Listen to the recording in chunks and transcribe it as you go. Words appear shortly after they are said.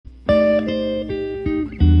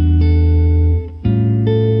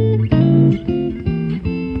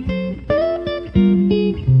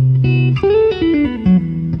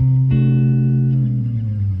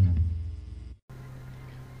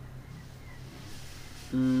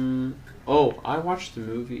Oh, I watched the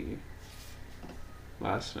movie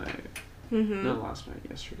last night. Mm-hmm. Not last night,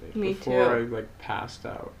 yesterday. Me before too. I passed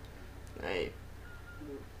out.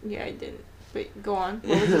 Yeah, I didn't. But go on.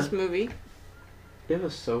 What was this movie? It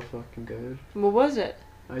was so fucking good. What was it?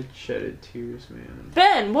 I shedded tears, man.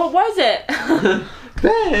 Ben, what was it?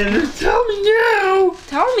 Ben, tell me now.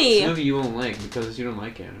 Tell It's a me. movie you won't like because you don't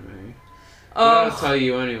like anime. I'll Oh. tell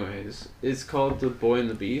you anyways. It's called The Boy and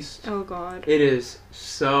the Beast. Oh God. It is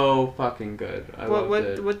so fucking good. I loved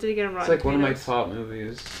it. What did it get on It's Rotten like one of my Tomatoes? top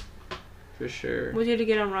movies, for sure. What did it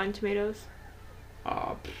get on Rotten Tomatoes?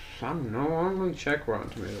 I don't know. I don't really check Rotten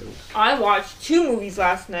Tomatoes. I watched 2 movies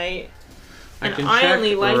last night, and can I check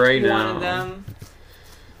only liked right one now. of them.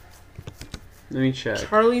 Let me check.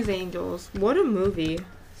 Charlie's Angels. What a movie.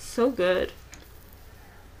 So good.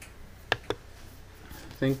 I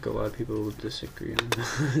think a lot of people will disagree on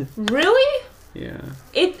that. Really? Yeah.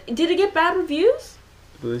 Did it get bad reviews?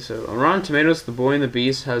 I believe so. On Rotten Tomatoes, The Boy and the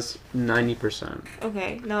Beast has 90%.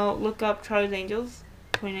 Okay, now look up Charlie's Angels,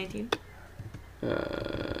 2019.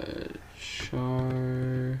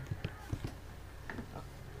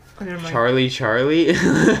 Oh, never mind. Charlie?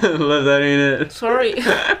 Love that, ain't it? Sorry.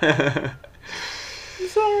 I'm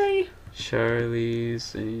sorry.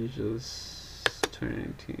 Charlie's Angels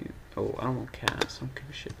 2019. Oh, I don't want cast. I don't give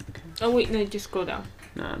a shit. Okay. Oh wait, no, just scroll down.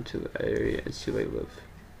 Nah, I'm too late. It's too late to live.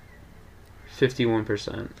 51%.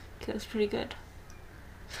 Okay, that's pretty good.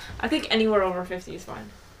 I think anywhere over 50 is fine.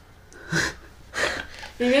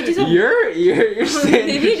 Maybe I do some. Your standards.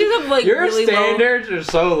 Maybe I do some like Your really standards are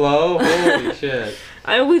so low. Holy shit. low.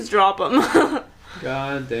 I always drop them.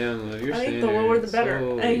 God damn, love. Your I think standards. the lower the better.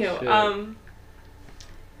 Holy Anywho, shit.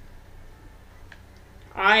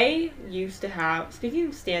 I used to have, speaking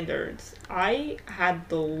of standards, I had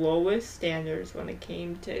the lowest standards when it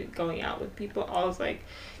came to going out with people. I was like,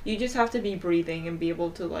 you just have to be breathing and be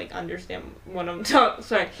able to like understand what I'm talking.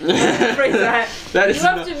 Sorry, phrase that. That You is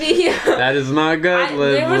have not, to be. that is not good,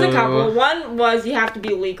 Liv. There was a couple. One was you have to be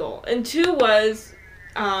legal, and 2 was,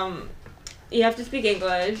 you have to speak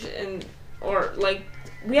English, and or like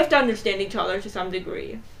we have to understand each other to some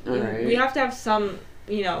degree. Alright. We have to have some,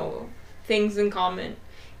 things in common,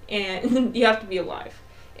 and you have to be alive,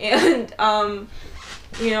 and I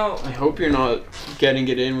hope you're not getting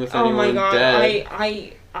it in with oh anyone my god, dead.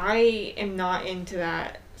 I am not into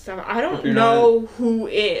that stuff. I Hope don't you're know who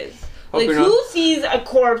is. Hope Like, you're who not- sees a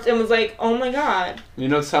corpse and was like, oh my god. You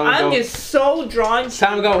know, it's time to I'm go. just so drawn to It's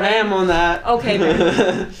time to go right? ham on that. Okay,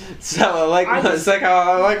 man. So it's like how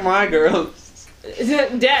I like my girls. Is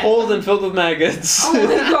it dead? Cold and filled with maggots. Oh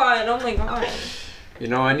my god, oh my god. You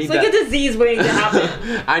know, I need It's like a disease waiting to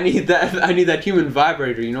happen. I need that human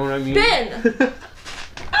vibrator. You know what I mean? Ben!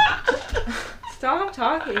 Stop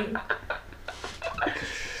talking.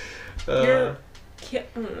 You're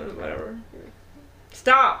whatever.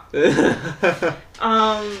 Stop.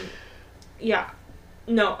 Yeah.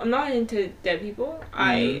 No, I'm not into dead people.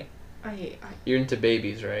 I You're into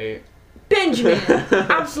babies, right? Benjamin!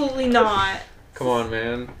 Absolutely not. Come on,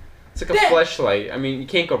 man. It's like a Ben- fleshlight. I mean, you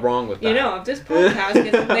can't go wrong with that. You know, if this podcast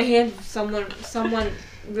gets in the hands of someone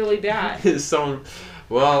really bad, Someone,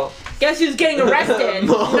 well, guess who's getting arrested?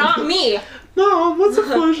 Mom. Not me. Mom, what's a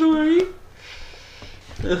fleshlight?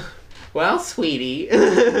 Well, sweetie,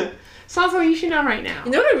 something you should know right now.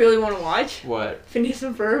 You know what I really want to watch? What? Phineas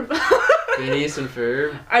and Ferb. Phineas and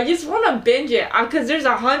Ferb? I just want to binge it because there's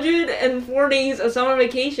 104 days of summer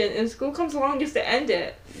vacation and school comes along just to end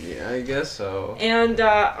it. Yeah, I guess so. And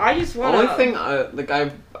I just want Only thing,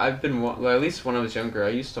 I've been at least when I was younger, I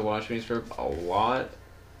used to watch Phineas and Ferb a lot.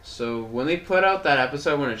 So when they put out that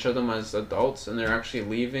episode when it showed them as adults and they're actually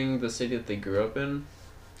leaving the city that they grew up in,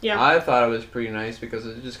 Yeah. I thought it was pretty nice because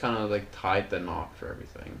it just kind of like tied the knot for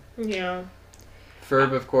everything. Yeah.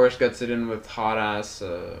 Ferb, of course, gets it in with hot ass,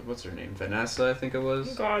 what's her name? Vanessa, I think it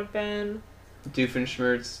was. God, Ben.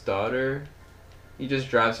 Doofenshmirtz's daughter. He just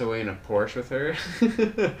drives away in a Porsche with her.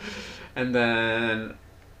 And then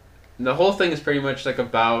the whole thing is pretty much like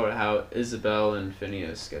about how Isabel and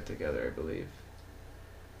Phineas get together, I believe.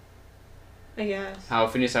 I guess. How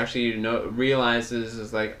Phineas actually realizes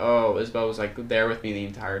is like, oh, Isabel was like there with me the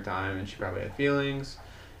entire time and she probably had feelings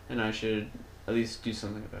and I should at least do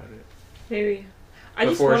something about it. Maybe. I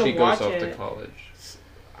Before just she want goes to watch off it. to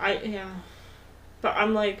college. Yeah. But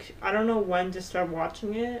I'm like, I don't know when to start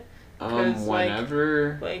watching it. 'Cause,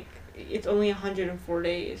 Whenever. Like, it's only 104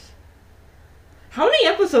 days. How many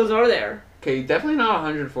episodes are there? Okay, definitely not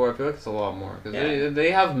 104. I feel like it's a lot more because Yeah.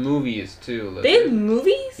 they have movies too. Like, They have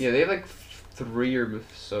movies? Yeah, they have like 3 or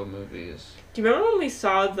so movies. Do you remember when we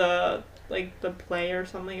saw the play or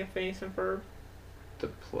something of Phineas and Ferb? The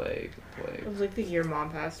plague. It was like the year Mom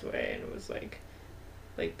passed away, and it was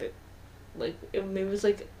it was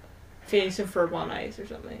like Phineas and Ferb on Ice or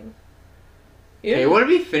something. Yeah. It wouldn't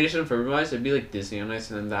be Phineas and Ferb on Ice. It'd be like Disney on Ice,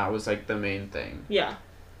 and then that was like the main thing. Yeah,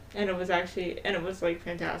 and it was like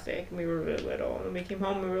fantastic. And we were really little, and when we came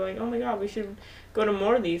home, we were like, oh my god, we should go to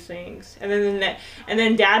more of these things. And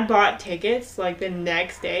then Dad bought tickets like the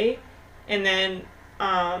next day, and then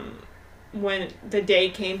when the day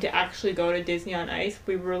came to actually go to Disney on Ice,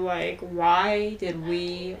 we were like, why did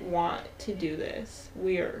we want to do this?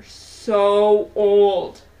 We are so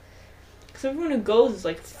old. Because everyone who goes is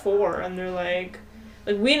like 4, and they're like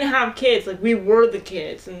we didn't have kids, like we were the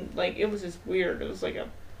kids, and like it was just weird. It was like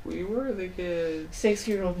we were the kids.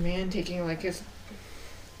 60-year-old man taking like his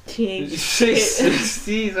teenage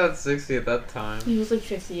 60, he's not 60 at that time. He was like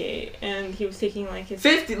 58, and he was taking like his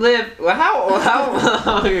 50 live. How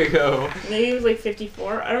long ago? Maybe he was like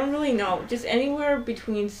 54. I don't really know. Just anywhere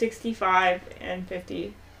between 65 and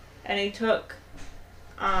 50, and he took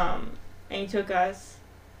us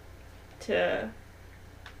to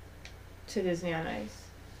Disney on Ice.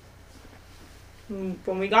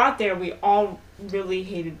 When we got there, we all really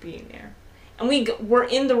hated being there. And we were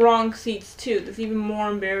in the wrong seats, too. That's even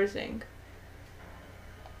more embarrassing.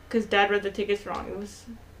 Because Dad read the tickets wrong. It was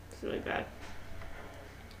really bad.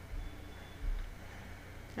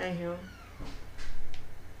 Anywho.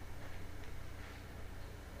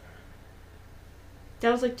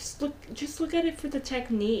 Dad was like, just look at it for the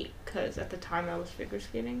technique. Because at the time I was figure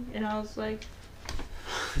skating. And I was like...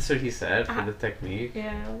 That's what he said, for the technique?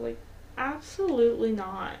 Yeah, I was like, absolutely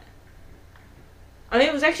not. I mean,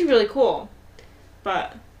 it was actually really cool.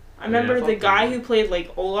 But I remember the guy who played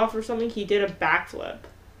like Olaf or something, he did a backflip.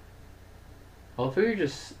 I love how you're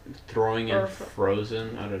just throwing in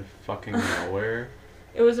Frozen out of fucking nowhere.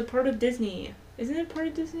 It was a part of Disney. Isn't it part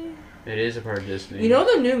of Disney? It is a part of Disney. You know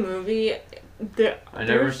the new movie? I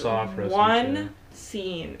never saw Frozen. One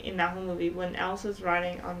scene in that whole movie when Elsa's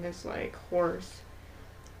riding on this like horse.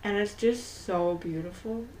 And it's just so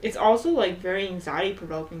beautiful. It's also like very anxiety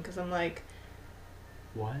provoking because I'm like...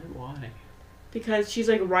 Why? Because she's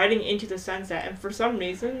like riding into the sunset, and for some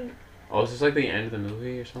reason... Oh, is this like the end of the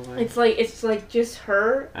movie or something? It's like just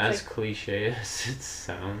her... As cliche as it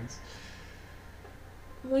sounds.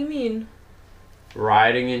 What do you mean?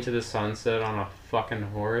 Riding into the sunset on a fucking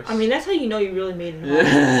horse? I mean, that's how you know you really made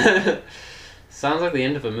it. Sounds like the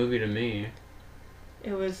end of a movie to me.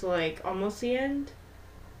 It was like almost the end.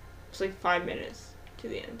 It's like 5 minutes to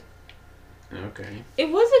the end. Okay. It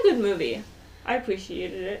was a good movie. I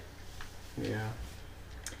appreciated it. Yeah.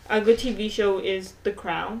 A good TV show is The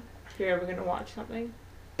Crown. If you're ever gonna watch something,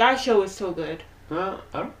 that show is so good. Well,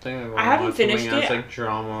 I don't think I haven't finished it. As like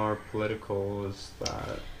drama or political as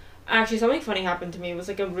that. Actually, something funny happened to me. It was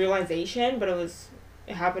like a realization, but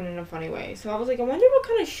it happened in a funny way. So I was like, I wonder what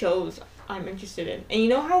kind of shows I'm interested in. And you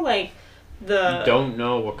know how like You don't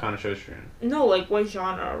know what kind of shows you're in. No, like what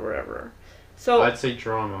genre or whatever. So I'd say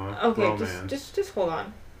drama. Okay, romance. just hold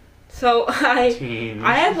on. So I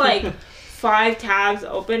had like 5 tabs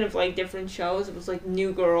open of like different shows. It was like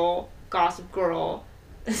New Girl, Gossip Girl,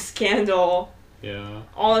 Scandal. Yeah.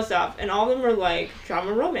 All this stuff, and all of them were like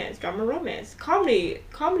drama romance, comedy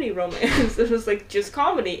romance. It was like just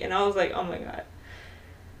comedy, and I was like, oh my god.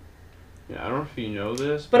 Yeah, I don't know if you know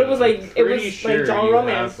this, but it was like drama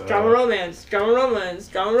romance,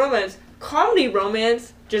 comedy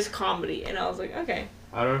romance, just comedy, and I was like, okay.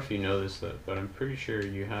 I don't know if you know this, but I'm pretty sure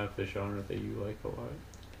you have the genre that you like a lot.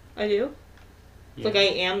 I do?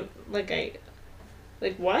 Yeah.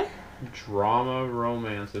 Like what? Drama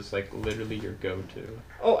romance is like literally your go-to.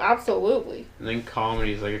 Oh, absolutely. And then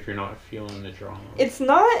comedy is like if you're not feeling the drama. It's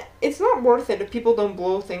not worth it if people don't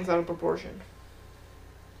blow things out of proportion.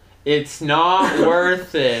 It's not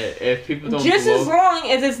worth it if people don't Just as long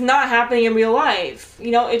as it's not happening in real life.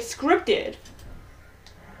 You know, it's scripted.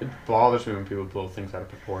 It bothers me when people blow things out of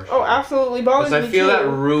proportion. Oh, absolutely bothers me too. Because I feel that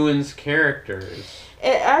ruins characters.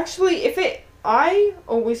 It actually, I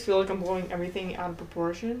always feel like I'm blowing everything out of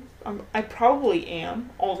proportion. I probably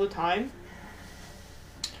am all the time.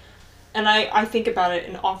 And I think about it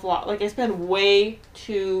an awful lot. Like, I spend way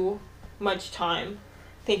too much time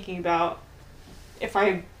thinking about if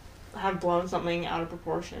I have blown something out of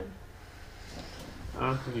proportion. I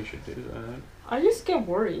don't think you should do that. I just get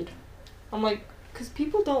worried. I'm like, because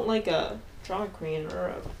people don't like a drama queen or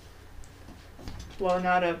a blown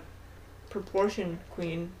out of proportion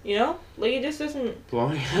queen, you know? Like, it just doesn't...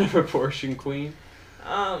 Blowing out of proportion queen?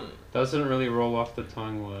 Um... Doesn't really roll off the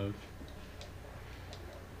tongue, Liv.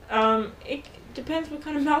 It depends what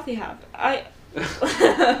kind of mouth you have.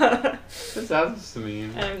 I What sounds to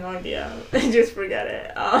mean? have no idea. Just forget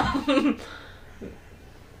it.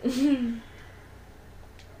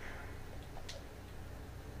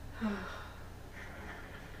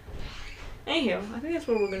 Anywho, I think that's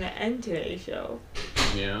where we're gonna end today's show.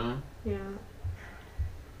 Yeah. Yeah.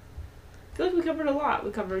 I feel like we covered a lot.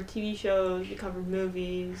 We covered TV shows, we covered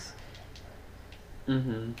movies.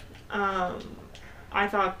 Mm-hmm. I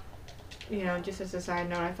thought, just as a side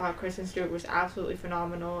note, I thought Kristen Stewart was absolutely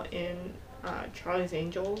phenomenal in Charlie's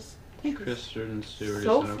Angels. I think Kristen Stewart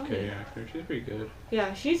So is an okay funny. actor. She's pretty good.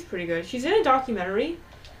 Yeah, she's pretty good. She's in a documentary.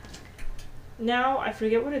 Now, I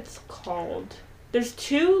forget what it's called. There's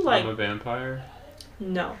two, I'm a vampire.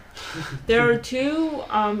 No. There are two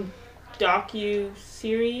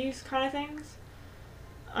docu-series kind of things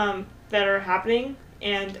that are happening,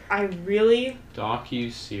 and I really...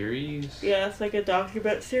 Docu-series? Yeah, it's like a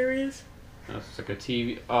document series. That's like a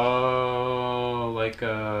TV... Oh, like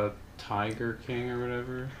a Tiger King or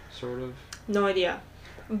whatever, sort of. No idea.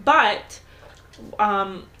 But,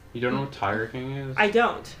 You don't know what Tiger King is? I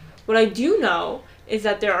don't. What I do know is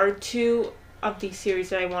that there are two of these series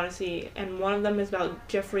that I want to see, and one of them is about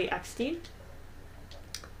Jeffrey Epstein.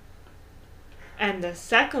 And the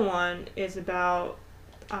second one is about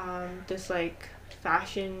this, like,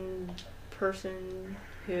 fashion person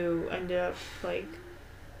who ended up, like,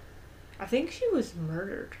 I think she was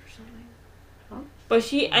murdered or something. Huh? But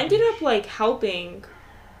she ended up, like, helping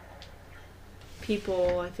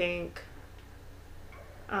people, I think.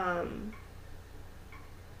 That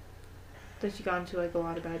she got into, like, a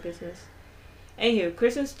lot of bad business. Anywho,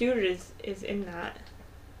 Kristen Stewart is in that.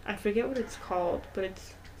 I forget what it's called, but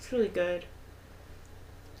it's really good.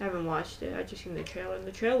 I haven't watched it. I just seen the trailer, and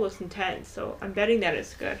the trailer was intense, so I'm betting that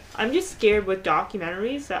it's good. I'm just scared with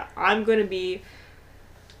documentaries that I'm gonna be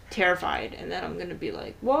terrified, and then I'm gonna be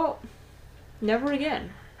like, well, never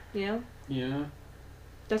again, Yeah.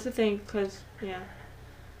 That's the thing, cause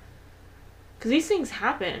these things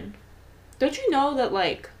happen. Don't you know that,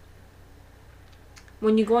 like,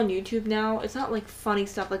 when you go on YouTube now, it's not like funny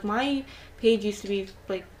stuff. Like, my page used to be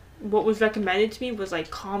like, what was recommended to me was like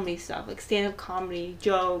comedy stuff, like stand-up comedy,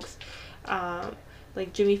 jokes,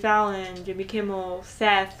 like Jimmy Fallon, Jimmy Kimmel,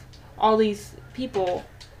 Seth, all these people.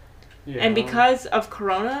 Yeah. And because of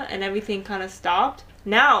Corona and everything kind of stopped,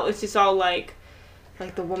 now it's just all like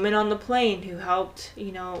the woman on the plane who helped,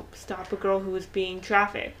 stop a girl who was being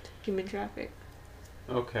human trafficked.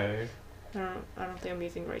 Okay. I don't think I'm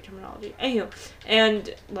using the right terminology. Anywho,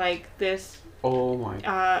 and like this Oh my.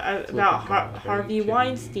 about God, Harvey me?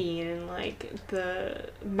 Weinstein and like the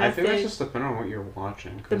method. I think that's just depending on what you're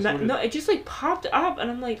watching. No, it just like popped up, and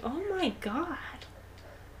I'm like, oh my god.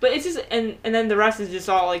 But it's just and then the rest is just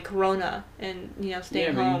all like Corona and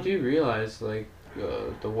staying home. Yeah, but you do realize like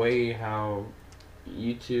the way how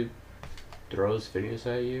YouTube throws videos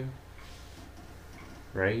at you,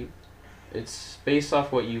 right? It's based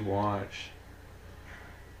off what you watch.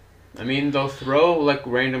 I mean, they'll throw like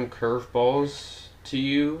random curveballs to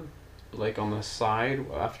you, like on the side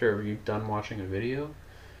after you've done watching a video.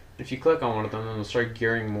 If you click on one of them, then they'll start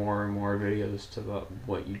gearing more and more videos to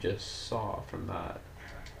what you just saw from that.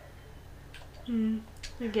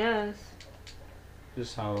 I guess.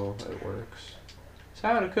 Just how it works. It's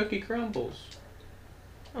how the cookie crumbles.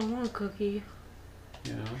 I want a cookie.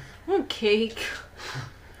 You know? I want cake.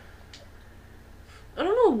 I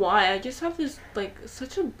don't know why. I just have this like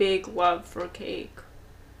such a big love for cake.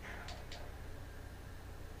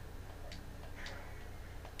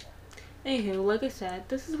 Anywho, like I said,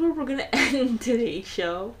 this is where we're gonna end today's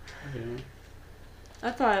show. Yeah.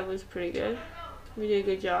 I thought it was pretty good. We did a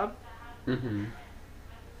good job. Mm-hmm.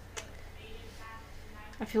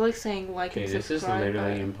 I feel like saying like Okay, and this is subscribe.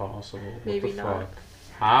 literally but impossible. What maybe the not. fuck?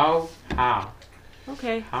 How?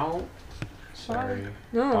 Okay. How? Sorry.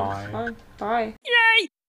 No, Bye. it's fine. Bye.